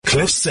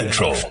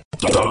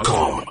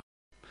CliffCentral.com.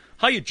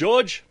 Hiya,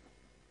 George.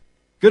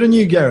 Good on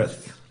you,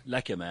 Gareth.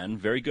 Lekker, man.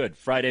 Very good.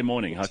 Friday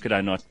morning. How could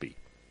I not be?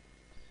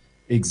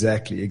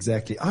 Exactly.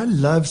 I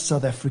love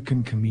South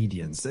African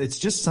comedians. It's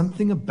just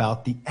something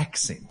about the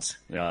accent.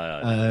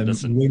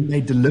 When they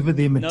deliver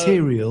their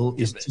material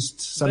is just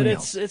something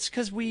else. But it's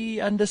because we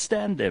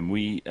understand them.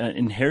 We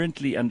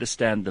inherently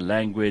understand the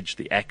language,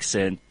 the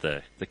accent,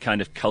 the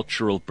kind of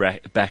cultural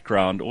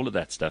background, all of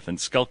that stuff. And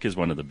Skulk is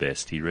one of the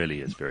best. He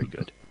really is very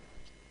good.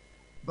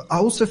 But I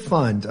also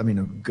find,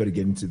 I've got to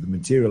get into the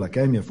material I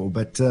came here for,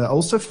 but I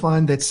also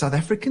find that South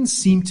Africans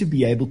seem to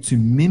be able to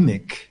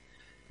mimic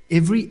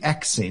every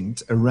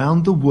accent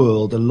around the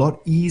world a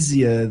lot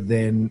easier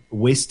than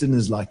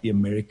Westerners like the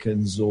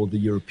Americans or the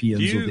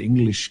Europeans or the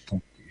English.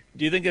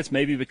 Do you think it's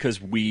maybe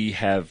because we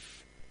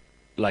have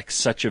like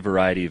such a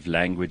variety of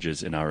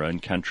languages in our own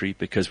country,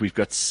 because we've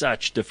got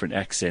such different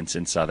accents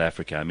in South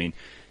Africa? I mean,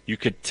 you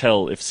could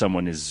tell if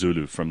someone is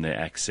Zulu from their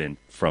accent,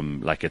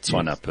 from like a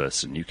Tswana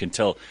person. You can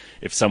tell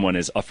if someone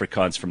is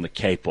Afrikaans from the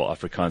Cape or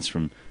Afrikaans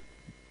from,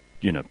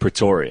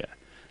 Pretoria.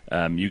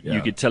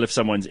 You could tell if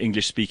someone's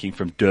English speaking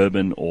from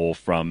Durban or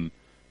from,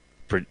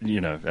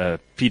 Petersburg,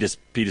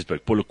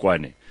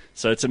 Polokwane.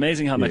 So it's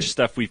amazing how much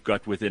stuff we've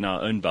got within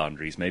our own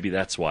boundaries. Maybe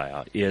that's why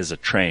our ears are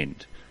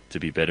trained to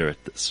be better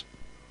at this.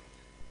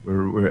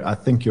 I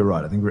think you're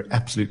right. I think we're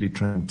absolutely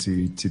trying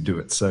to do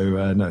it.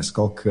 So no,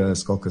 Skulk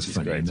is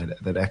funny, and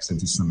that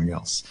accent is something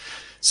else.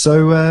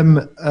 So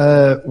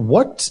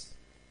what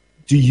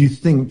do you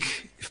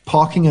think if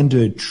parking under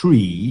a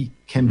tree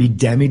can be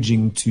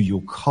damaging to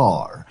your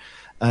car?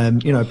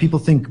 People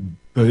think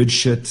bird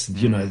shit,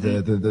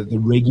 the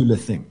regular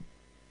thing.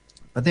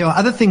 But there are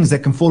other things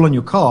that can fall on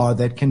your car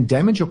that can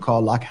damage your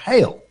car, like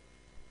hail.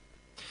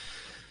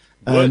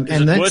 Is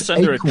it worse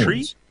under acorns. a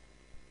tree?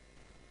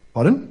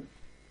 Pardon?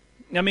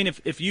 I mean,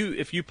 if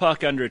you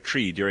park under a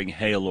tree during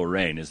hail or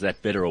rain, is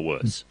that better or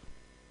worse?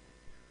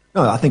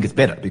 No, I think it's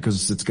better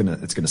because it's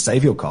gonna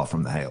save your car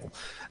from the hail.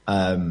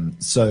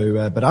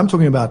 But I'm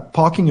talking about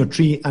parking your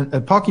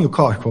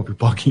car under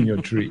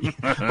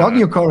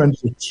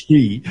a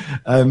tree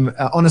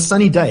on a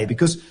sunny day,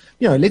 because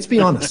let's be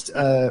honest,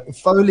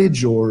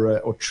 foliage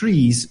or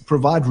trees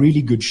provide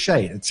really good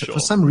shade. For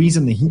some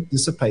reason, the heat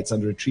dissipates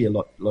under a tree a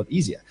lot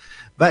easier.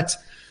 But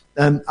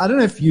I don't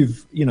know if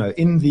you've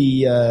in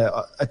the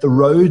at the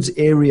Rhodes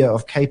area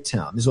of Cape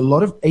Town, there's a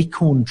lot of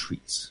acorn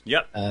trees.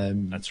 Yep,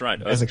 that's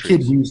right. As a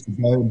kid, we used to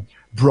go and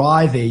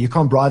braai there. You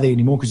can't braai there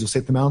anymore because you'll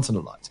set the mountain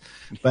alight.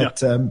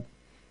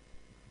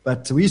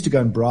 But we used to go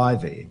and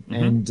braai there,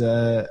 and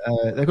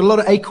they've got a lot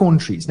of acorn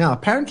trees. Now,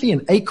 apparently,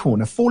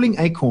 a falling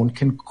acorn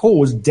can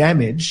cause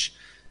damage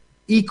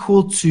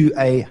equal to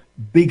a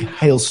big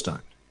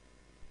hailstone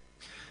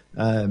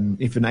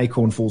if an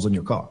acorn falls on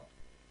your car.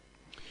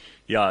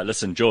 Yeah,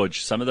 listen,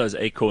 George, some of those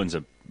acorns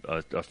are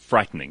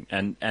frightening,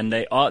 and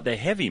they're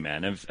heavy,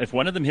 man. If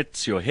one of them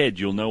hits your head,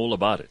 you'll know all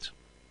about it.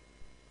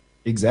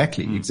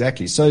 Exactly.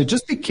 So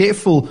just be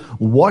careful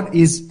what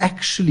is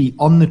actually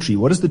on the tree.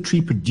 What does the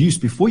tree produce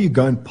before you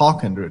go and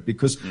park under it?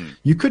 Because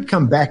you could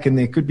come back and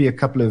there could be a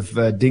couple of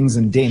dings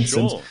and dents.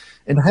 Sure.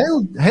 And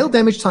hail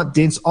damage type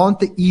dents aren't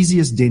the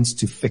easiest dents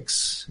to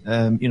fix.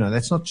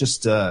 That's not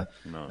just to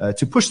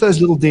push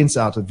those little dents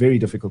out are very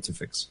difficult to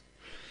fix.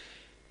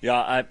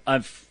 Yeah,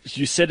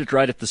 you said it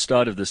right at the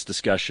start of this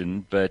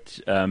discussion, but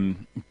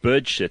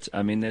bird shit.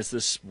 I mean, there's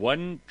this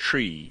one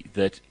tree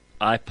that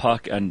I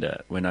park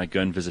under when I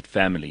go and visit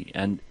family,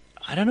 and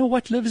I don't know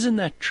what lives in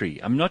that tree.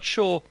 I'm not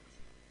sure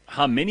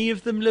how many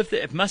of them live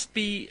there. It must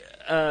be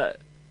a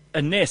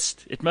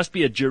nest. It must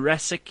be a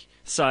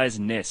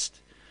Jurassic-sized nest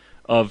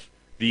of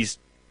these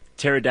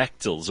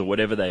pterodactyls or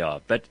whatever they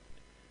are. But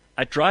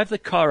I drive the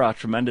car out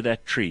from under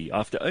that tree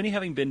after only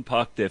having been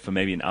parked there for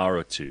maybe an hour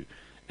or two,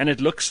 and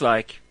it looks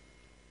like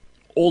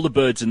all the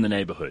birds in the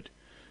neighborhood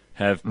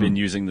have been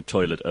using the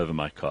toilet over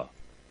my car.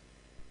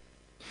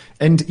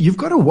 And you've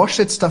got to wash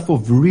that stuff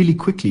off really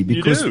quickly,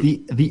 because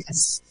the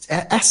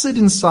acid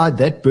inside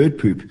that bird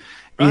poop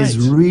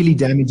is really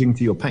damaging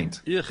to your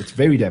paint. Ugh. It's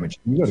very damaging.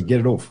 You've got to get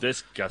it off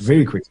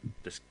very quickly.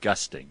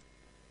 Disgusting.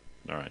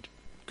 All right.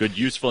 Good,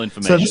 useful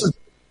information. So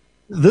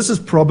this is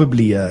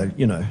probably a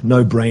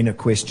no-brainer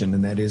question,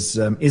 and that is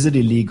it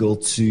illegal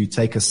to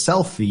take a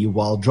selfie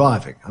while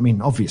driving? I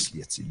mean,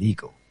 obviously it's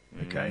illegal.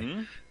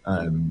 Okay.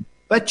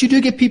 But you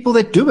do get people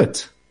that do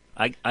it.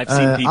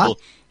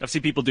 I've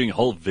seen people doing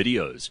whole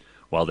videos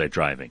while they're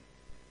driving.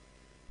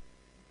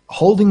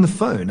 Holding the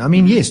phone. I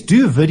mean, yes,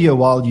 do a video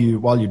while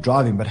you're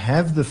driving, but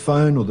have the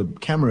phone or the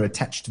camera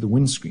attached to the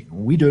windscreen.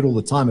 We do it all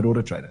the time at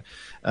AutoTrader.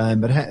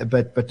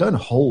 But don't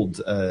hold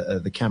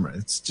the camera.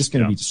 It's just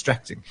going to be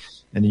distracting,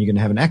 and then you're going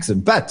to have an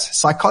accident. But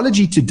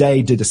Psychology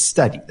Today did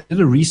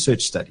a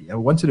research study. I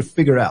wanted to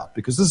figure out,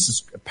 because this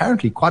is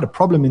apparently quite a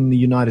problem in the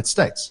United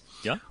States.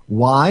 Yeah.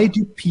 Why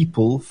do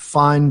people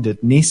find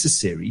it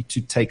necessary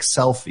to take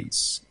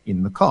selfies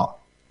in the car?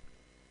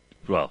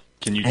 Well,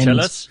 can you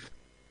tell us?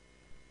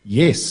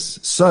 Yes.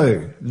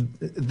 So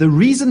the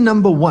reason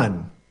number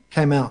one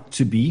came out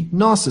to be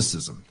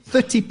narcissism.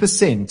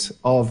 30%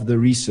 of the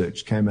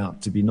research came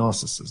out to be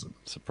narcissism.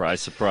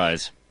 Surprise,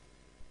 surprise.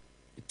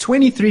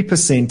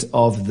 23%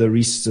 of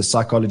the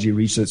psychology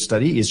research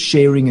study is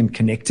sharing and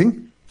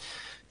connecting.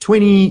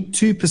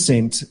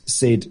 22%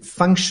 said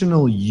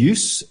functional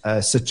use,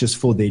 such as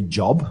for their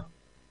job.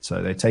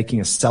 So they're taking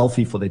a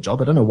selfie for their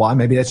job. I don't know why.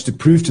 Maybe that's to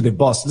prove to their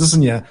boss,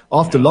 listen,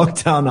 after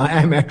lockdown,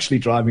 I am actually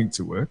driving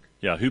to work.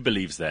 Yeah, who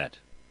believes that?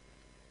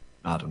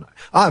 I don't know.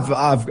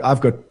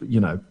 I've got,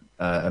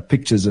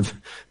 pictures of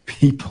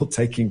people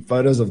taking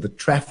photos of the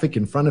traffic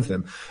in front of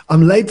them.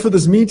 I'm late for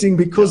this meeting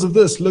because of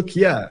this. Look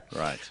here.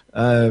 Right.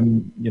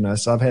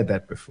 So I've had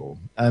that before.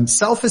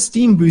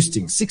 Self-esteem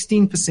boosting.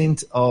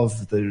 16%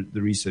 of the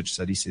research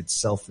study said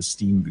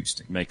self-esteem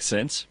boosting. Makes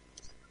sense.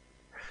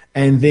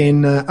 And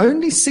then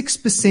only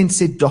 6%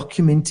 said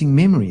documenting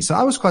memory. So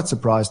I was quite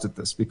surprised at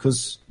this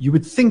because you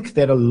would think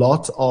that a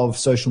lot of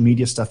social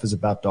media stuff is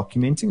about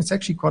documenting. It's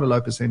actually quite a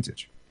low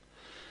percentage.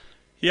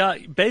 Yeah,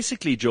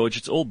 basically, George,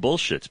 it's all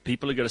bullshit.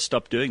 People are going to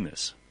stop doing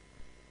this.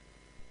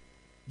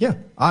 Yeah,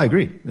 I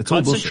agree. It's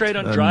Concentrate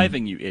all on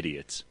driving, you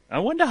idiots. I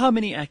wonder how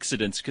many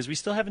accidents, because we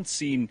still haven't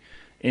seen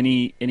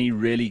any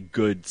really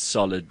good,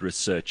 solid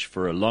research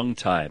for a long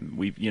time.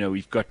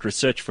 We've got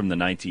research from the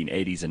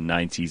 1980s and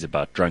 90s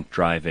about drunk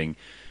driving.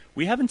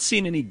 We haven't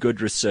seen any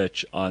good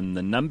research on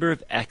the number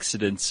of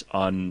accidents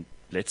on,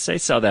 let's say,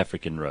 South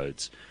African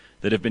roads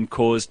that have been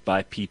caused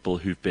by people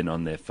who've been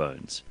on their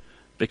phones.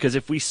 Because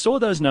if we saw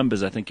those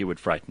numbers, I think it would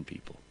frighten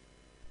people.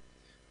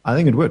 I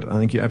think it would. I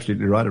think you're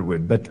absolutely right, it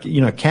would. But,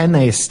 can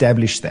they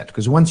establish that?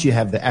 Because once you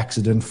have the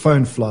accident,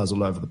 phone flies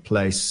all over the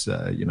place.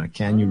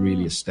 Can you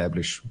really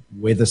establish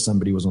whether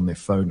somebody was on their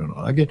phone or not?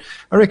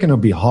 I reckon it'll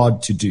be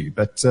hard to do.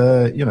 But,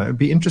 it'd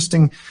be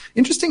interesting.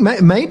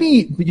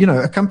 Maybe,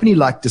 a company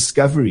like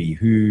Discovery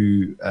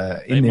who,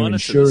 in their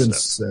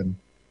insurance,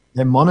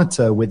 they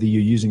monitor whether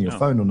you're using your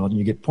phone or not and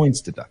you get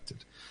points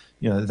deducted.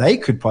 They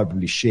could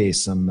probably share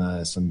some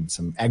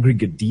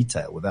aggregate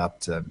detail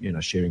without,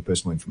 sharing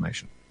personal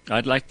information.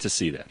 I'd like to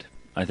see that.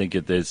 I think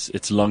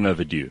it's long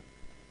overdue.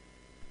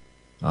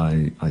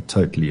 I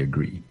totally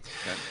agree.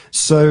 Okay.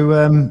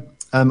 So,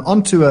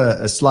 on to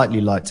a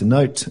slightly lighter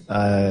note,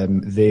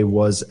 there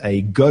was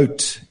a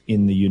goat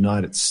in the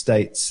United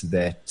States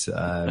that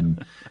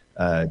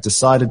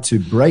decided to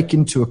break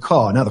into a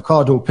car. Now,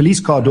 police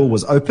car door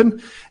was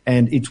open,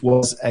 and it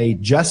was a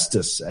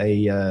justice,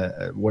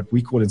 what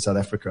we call in South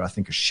Africa, I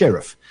think, a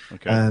sheriff,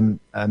 okay.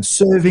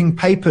 Serving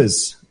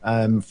papers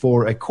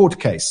for a court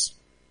case.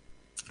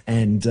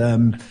 And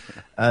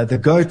the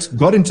goat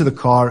got into the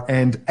car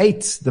and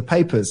ate the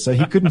papers. So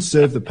he couldn't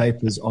serve the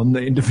papers on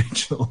the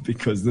individual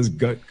because this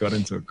goat got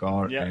into a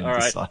car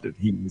and decided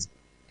he was.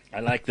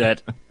 I like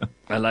that.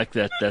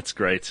 That's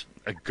great.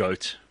 A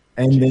goat.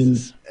 And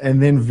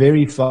then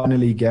very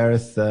finally,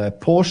 Gareth,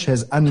 Porsche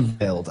has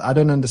unveiled. I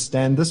don't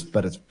understand this,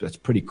 but it's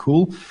pretty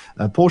cool.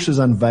 Porsche has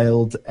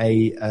unveiled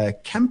a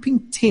camping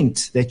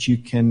tent that you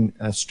can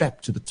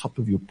strap to the top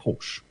of your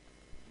Porsche.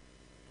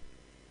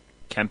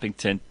 Camping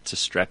tent to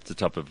strap to the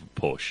top of a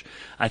Porsche.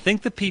 I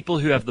think the people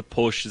who have the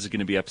Porsches are going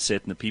to be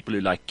upset, and the people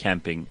who like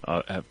camping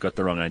have got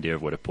the wrong idea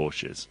of what a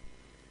Porsche is.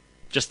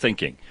 Just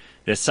thinking.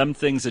 There's some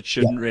things that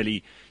shouldn't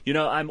really,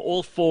 I'm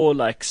all for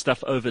like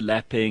stuff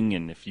overlapping,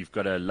 and if you've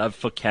got a love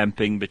for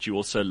camping, but you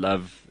also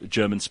love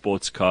German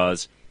sports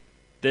cars,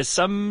 there's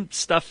some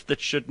stuff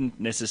that shouldn't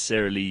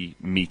necessarily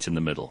meet in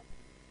the middle.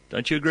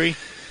 Don't you agree?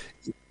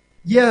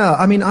 Yeah,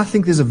 I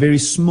think there's a very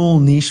small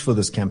niche for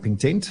this camping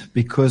tent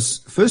because,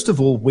 first of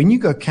all, when you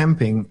go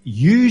camping,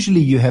 usually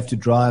you have to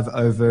drive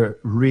over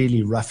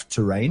really rough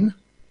terrain.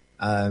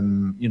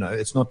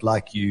 It's not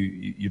like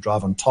you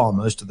drive on tar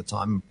most of the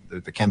time,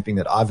 the camping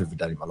that I've ever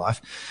done in my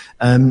life.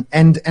 And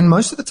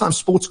most of the time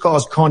sports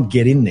cars can't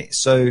get in there.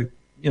 So,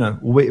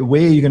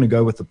 where are you going to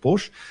go with the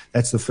Porsche?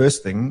 That's the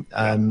first thing.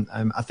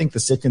 I think the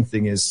second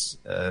thing is,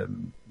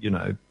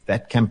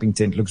 that camping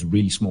tent looks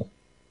really small.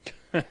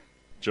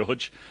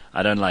 George,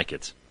 I don't like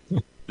it.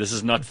 This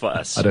is not for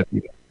us. I don't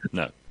either.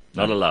 No,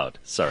 not allowed.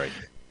 Sorry.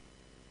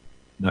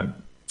 No.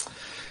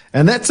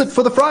 And that's it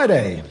for the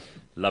Friday.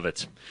 Love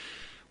it.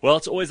 Well,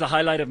 it's always the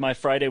highlight of my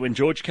Friday when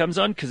George comes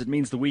on because it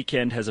means the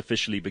weekend has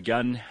officially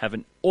begun. Have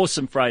an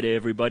awesome Friday,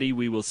 everybody.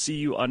 We will see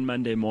you on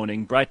Monday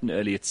morning, bright and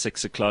early at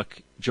 6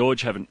 o'clock.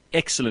 George, have an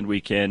excellent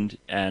weekend,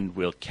 and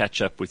we'll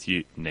catch up with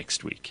you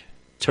next week.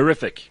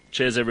 Terrific.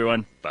 Cheers,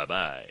 everyone.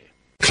 Bye-bye.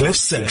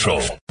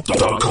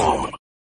 CliffCentral.com